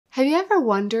Have you ever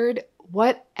wondered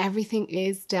what everything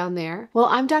is down there? Well,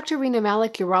 I'm Dr. Rena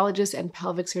Malik, urologist and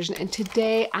pelvic surgeon, and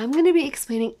today I'm going to be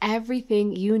explaining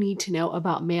everything you need to know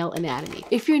about male anatomy.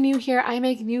 If you're new here, I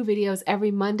make new videos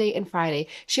every Monday and Friday,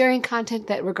 sharing content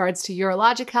that regards to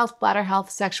urologic health, bladder health,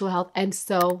 sexual health, and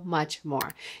so much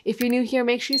more. If you're new here,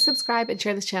 make sure you subscribe and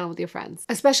share this channel with your friends.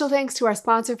 A special thanks to our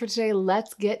sponsor for today,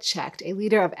 Let's Get Checked, a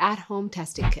leader of at-home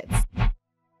testing kits.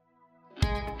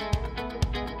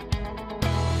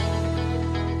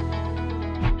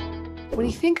 When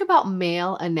you think about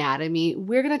male anatomy,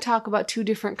 we're going to talk about two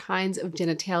different kinds of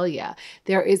genitalia.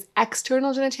 There is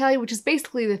external genitalia, which is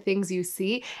basically the things you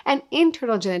see, and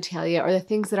internal genitalia, or the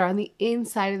things that are on the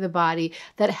inside of the body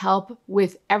that help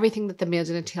with everything that the male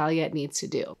genitalia needs to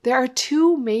do. There are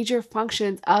two major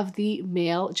functions of the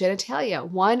male genitalia.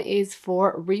 One is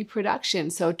for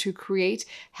reproduction, so to create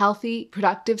healthy,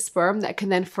 productive sperm that can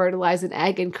then fertilize an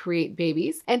egg and create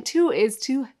babies. And two is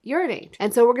to urinate.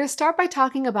 And so we're going to start by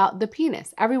talking about the penis.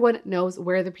 Everyone knows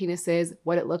where the penis is,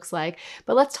 what it looks like,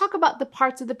 but let's talk about the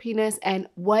parts of the penis and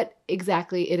what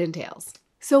exactly it entails.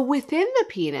 So within the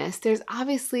penis, there's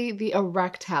obviously the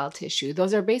erectile tissue.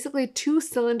 Those are basically two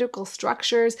cylindrical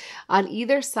structures on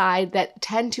either side that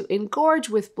tend to engorge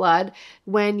with blood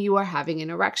when you are having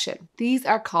an erection. These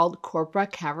are called corpora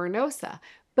cavernosa.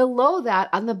 Below that,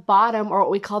 on the bottom, or what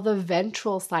we call the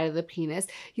ventral side of the penis,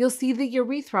 you'll see the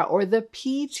urethra, or the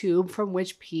pee tube from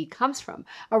which pee comes from.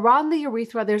 Around the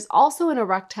urethra, there's also an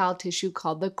erectile tissue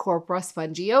called the corpora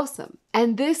spongiosum.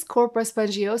 And this corpora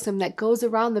spongiosum that goes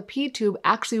around the pee tube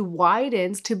actually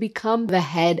widens to become the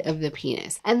head of the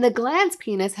penis. And the glans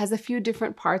penis has a few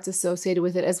different parts associated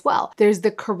with it as well. There's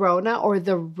the corona, or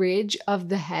the ridge of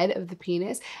the head of the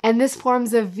penis, and this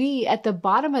forms a V at the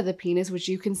bottom of the penis, which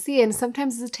you can see, and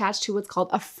sometimes is attached to what's called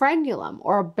a frenulum,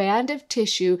 or a band of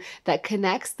tissue that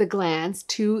connects the glans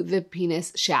to the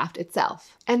penis shaft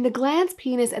itself. And the glans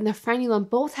penis and the frenulum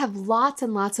both have lots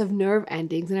and lots of nerve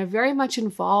endings and are very much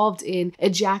involved in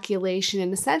ejaculation,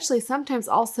 and essentially sometimes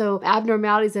also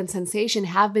abnormalities and sensation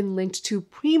have been linked to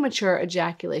premature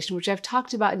ejaculation, which I've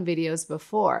talked about in videos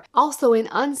before. Also, in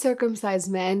uncircumcised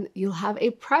men, you'll have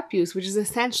a prepuce, which is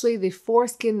essentially the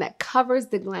foreskin that covers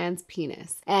the glans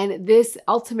penis. And this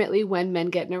ultimately, when men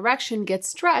get an erection, gets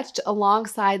stretched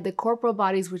alongside the corporal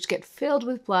bodies, which get filled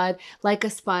with blood like a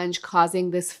sponge, causing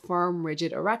this firm,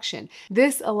 rigid erection.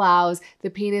 This allows the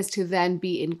penis to then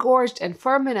be engorged and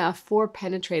firm enough for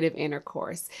penetrative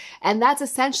intercourse. And that's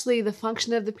essentially the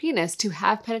function of the penis, to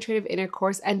have penetrative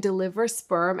intercourse and deliver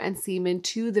sperm and semen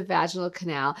to the vaginal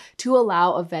canal to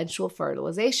allow eventual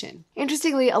fertilization.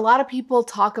 Interestingly, a lot of people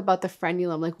talk about the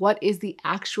frenulum, like what is the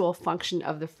actual function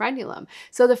of the frenulum?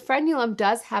 So the frenulum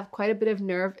does have quite a bit of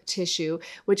nerve tissue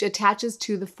which attaches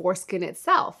to the foreskin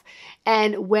itself.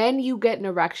 And when you get an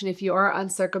erection, if you are an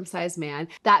uncircumcised man,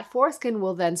 that foreskin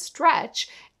will then stretch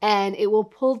and it will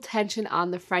pull tension on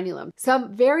the frenulum.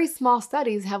 Some very small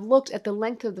studies have looked at the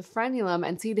length of the frenulum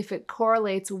and seen if it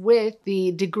correlates with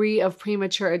the degree of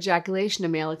premature ejaculation a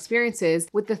male experiences,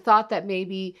 with the thought that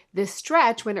maybe this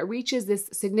stretch, when it reaches this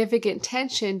significant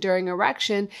tension during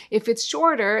erection, if it's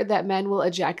shorter, that men will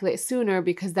ejaculate sooner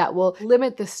because that will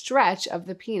limit the stretch of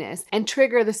the penis and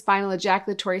trigger the spinal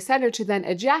ejaculatory center to then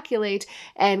ejaculate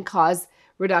and cause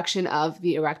reduction of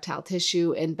the erectile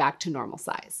tissue and back to normal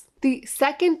size. The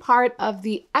second part of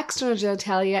the external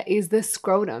genitalia is the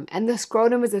scrotum, and the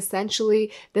scrotum is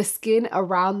essentially the skin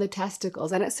around the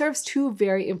testicles, and it serves two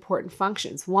very important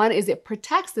functions. One is it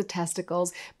protects the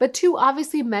testicles, but two,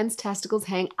 obviously men's testicles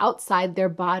hang outside their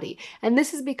body, and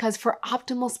this is because for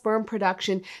optimal sperm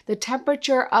production, the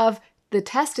temperature of the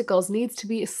testicles needs to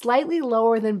be slightly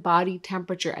lower than body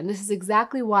temperature, and this is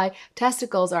exactly why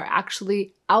testicles are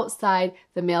actually outside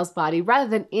the male's body rather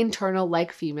than internal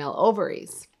like female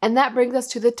ovaries. And that brings us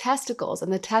to the testicles,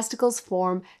 and the testicles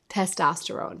form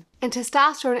testosterone. And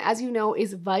testosterone, as you know,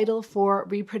 is vital for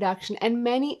reproduction and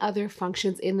many other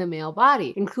functions in the male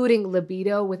body, including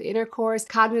libido with intercourse,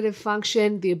 cognitive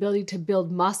function, the ability to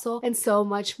build muscle, and so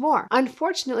much more.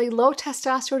 Unfortunately, low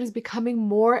testosterone is becoming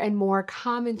more and more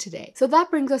common today. So that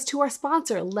brings us to our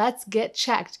sponsor, Let's Get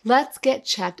Checked. Let's Get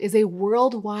Checked is a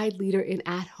worldwide leader in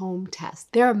at-home tests.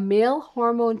 Their male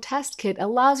hormone test kit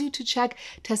allows you to check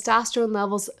testosterone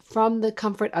levels from the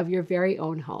comfort of your very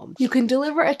own home. You can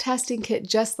deliver a testing kit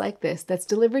just like this that's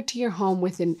delivered to your home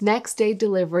within next day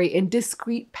delivery in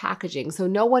discreet packaging, so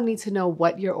no one needs to know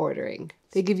what you're ordering.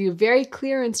 They give you very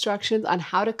clear instructions on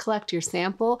how to collect your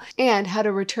sample and how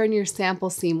to return your sample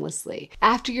seamlessly.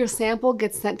 After your sample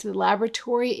gets sent to the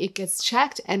laboratory, it gets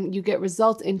checked and you get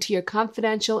results into your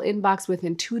confidential inbox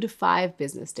within 2 to 5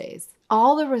 business days.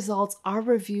 All the results are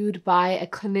reviewed by a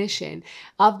clinician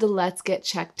of the Let's Get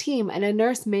Checked team, and a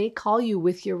nurse may call you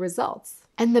with your results.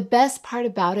 And the best part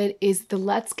about it is the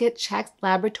Let's Get Checked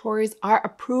laboratories are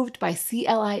approved by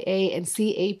CLIA and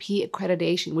CAP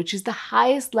accreditation, which is the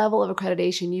highest level of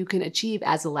accreditation you can achieve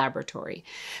as a laboratory.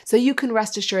 So you can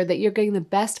rest assured that you're getting the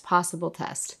best possible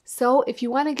test. So if you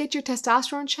want to get your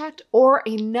testosterone checked or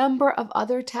a number of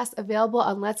other tests available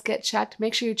on Let's Get Checked,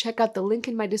 make sure you check out the link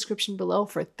in my description below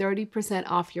for 30%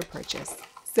 off your purchase.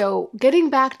 So getting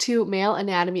back to male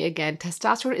anatomy again,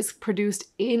 testosterone is produced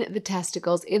in the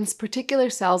testicles in particular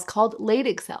cells called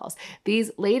Leydig cells.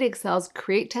 These Leydig cells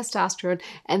create testosterone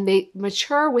and they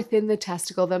mature within the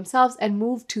testicle themselves and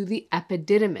move to the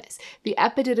epididymis. The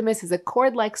epididymis is a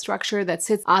cord-like structure that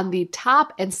sits on the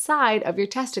top and side of your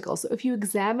testicle. So if you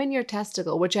examine your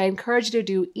testicle, which I encourage you to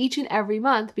do each and every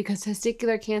month because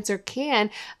testicular cancer can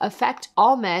affect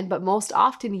all men, but most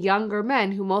often younger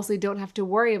men who mostly don't have to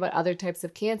worry about other types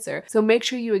of cancer. So make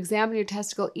sure you examine your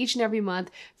testicle each and every month,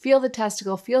 feel the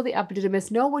testicle, feel the epididymis,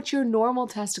 know what your normal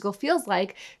testicle feels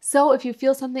like. So if you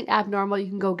feel something abnormal, you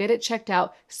can go get it checked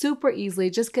out super easily.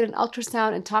 Just get an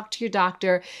ultrasound and talk to your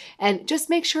doctor and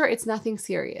just make sure it's nothing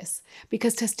serious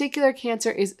because testicular cancer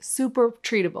is super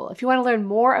treatable. If you want to learn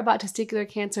more about testicular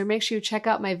cancer, make sure you check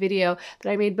out my video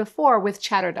that I made before with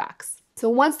Chatterdocs. So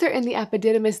once they're in the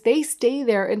epididymis, they stay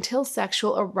there until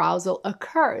sexual arousal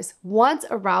occurs. Once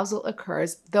arousal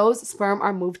occurs, those sperm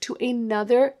are moved to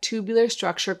another tubular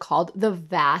structure called the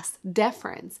vas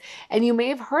deferens. And you may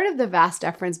have heard of the vas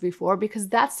deferens before because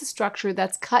that's the structure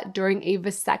that's cut during a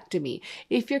vasectomy.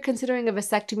 If you're considering a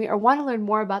vasectomy or want to learn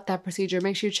more about that procedure,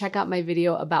 make sure you check out my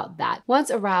video about that. Once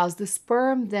aroused, the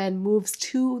sperm then moves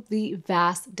to the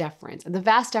vas deferens. And the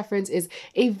vas deferens is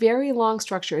a very long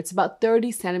structure. It's about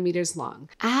 30 centimeters long.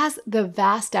 As the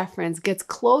vas deferens gets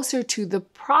closer to the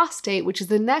prostate, which is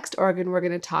the next organ we're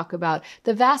going to talk about,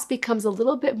 the vas becomes a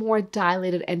little bit more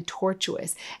dilated and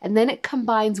tortuous, and then it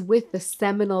combines with the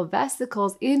seminal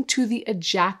vesicles into the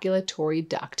ejaculatory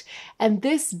duct. And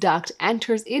this duct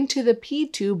enters into the P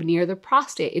tube near the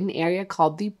prostate in an area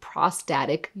called the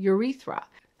prostatic urethra.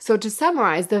 So to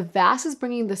summarize, the vas is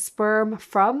bringing the sperm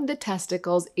from the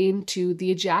testicles into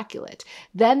the ejaculate.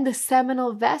 Then the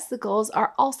seminal vesicles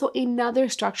are also another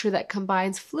structure that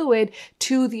combines fluid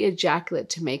to the ejaculate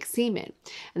to make semen.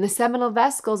 And the seminal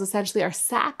vesicles essentially are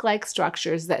sac-like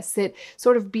structures that sit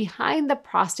sort of behind the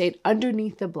prostate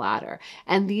underneath the bladder.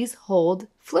 And these hold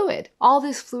fluid. All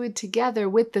this fluid together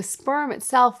with the sperm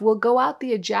itself will go out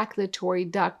the ejaculatory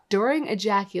duct during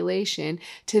ejaculation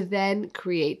to then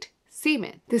create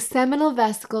semen. The seminal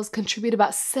vesicles contribute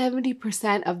about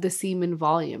 70% of the semen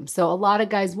volume. So a lot of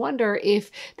guys wonder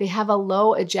if they have a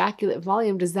low ejaculate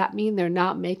volume, does that mean they're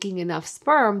not making enough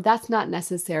sperm? That's not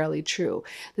necessarily true.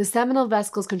 The seminal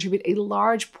vesicles contribute a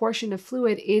large portion of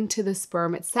fluid into the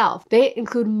sperm itself. They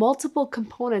include multiple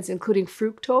components, including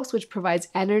fructose, which provides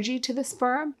energy to the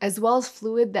sperm, as well as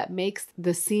fluid that makes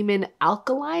the semen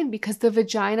alkaline because the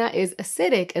vagina is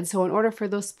acidic. And so in order for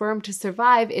those sperm to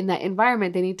survive in that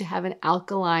environment, they need to have an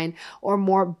alkaline or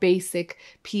more basic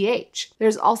pH.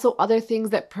 There's also other things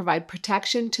that provide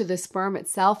protection to the sperm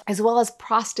itself, as well as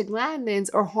prostaglandins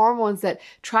or hormones that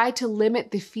try to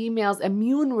limit the female's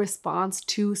immune response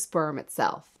to sperm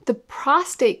itself. The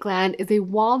prostate gland is a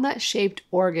walnut-shaped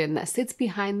organ that sits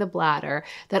behind the bladder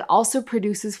that also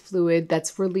produces fluid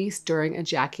that's released during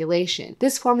ejaculation.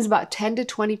 This forms about 10 to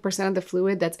 20% of the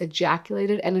fluid that's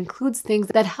ejaculated and includes things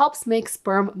that helps make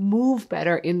sperm move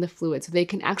better in the fluid so they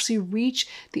can actually reach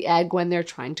the egg when they're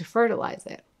trying to fertilize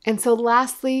it. And so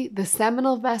lastly, the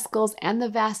seminal vesicles and the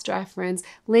vas deferens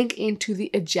link into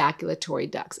the ejaculatory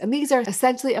ducts. And these are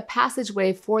essentially a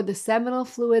passageway for the seminal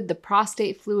fluid, the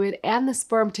prostate fluid, and the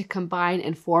sperm to combine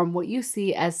and form what you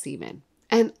see as semen.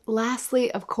 And lastly,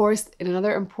 of course,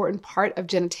 another important part of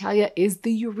genitalia is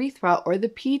the urethra or the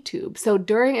P tube. So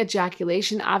during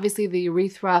ejaculation, obviously the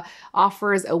urethra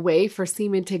offers a way for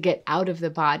semen to get out of the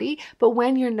body. But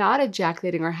when you're not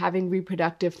ejaculating or having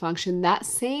reproductive function, that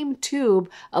same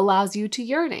tube allows you to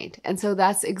urinate. And so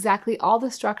that's exactly all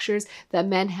the structures that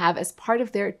men have as part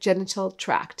of their genital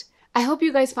tract. I hope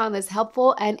you guys found this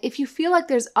helpful, and if you feel like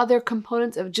there's other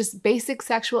components of just basic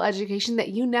sexual education that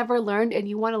you never learned and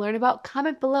you want to learn about,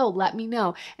 comment below, let me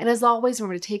know. And as always,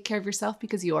 remember to take care of yourself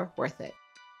because you're worth it.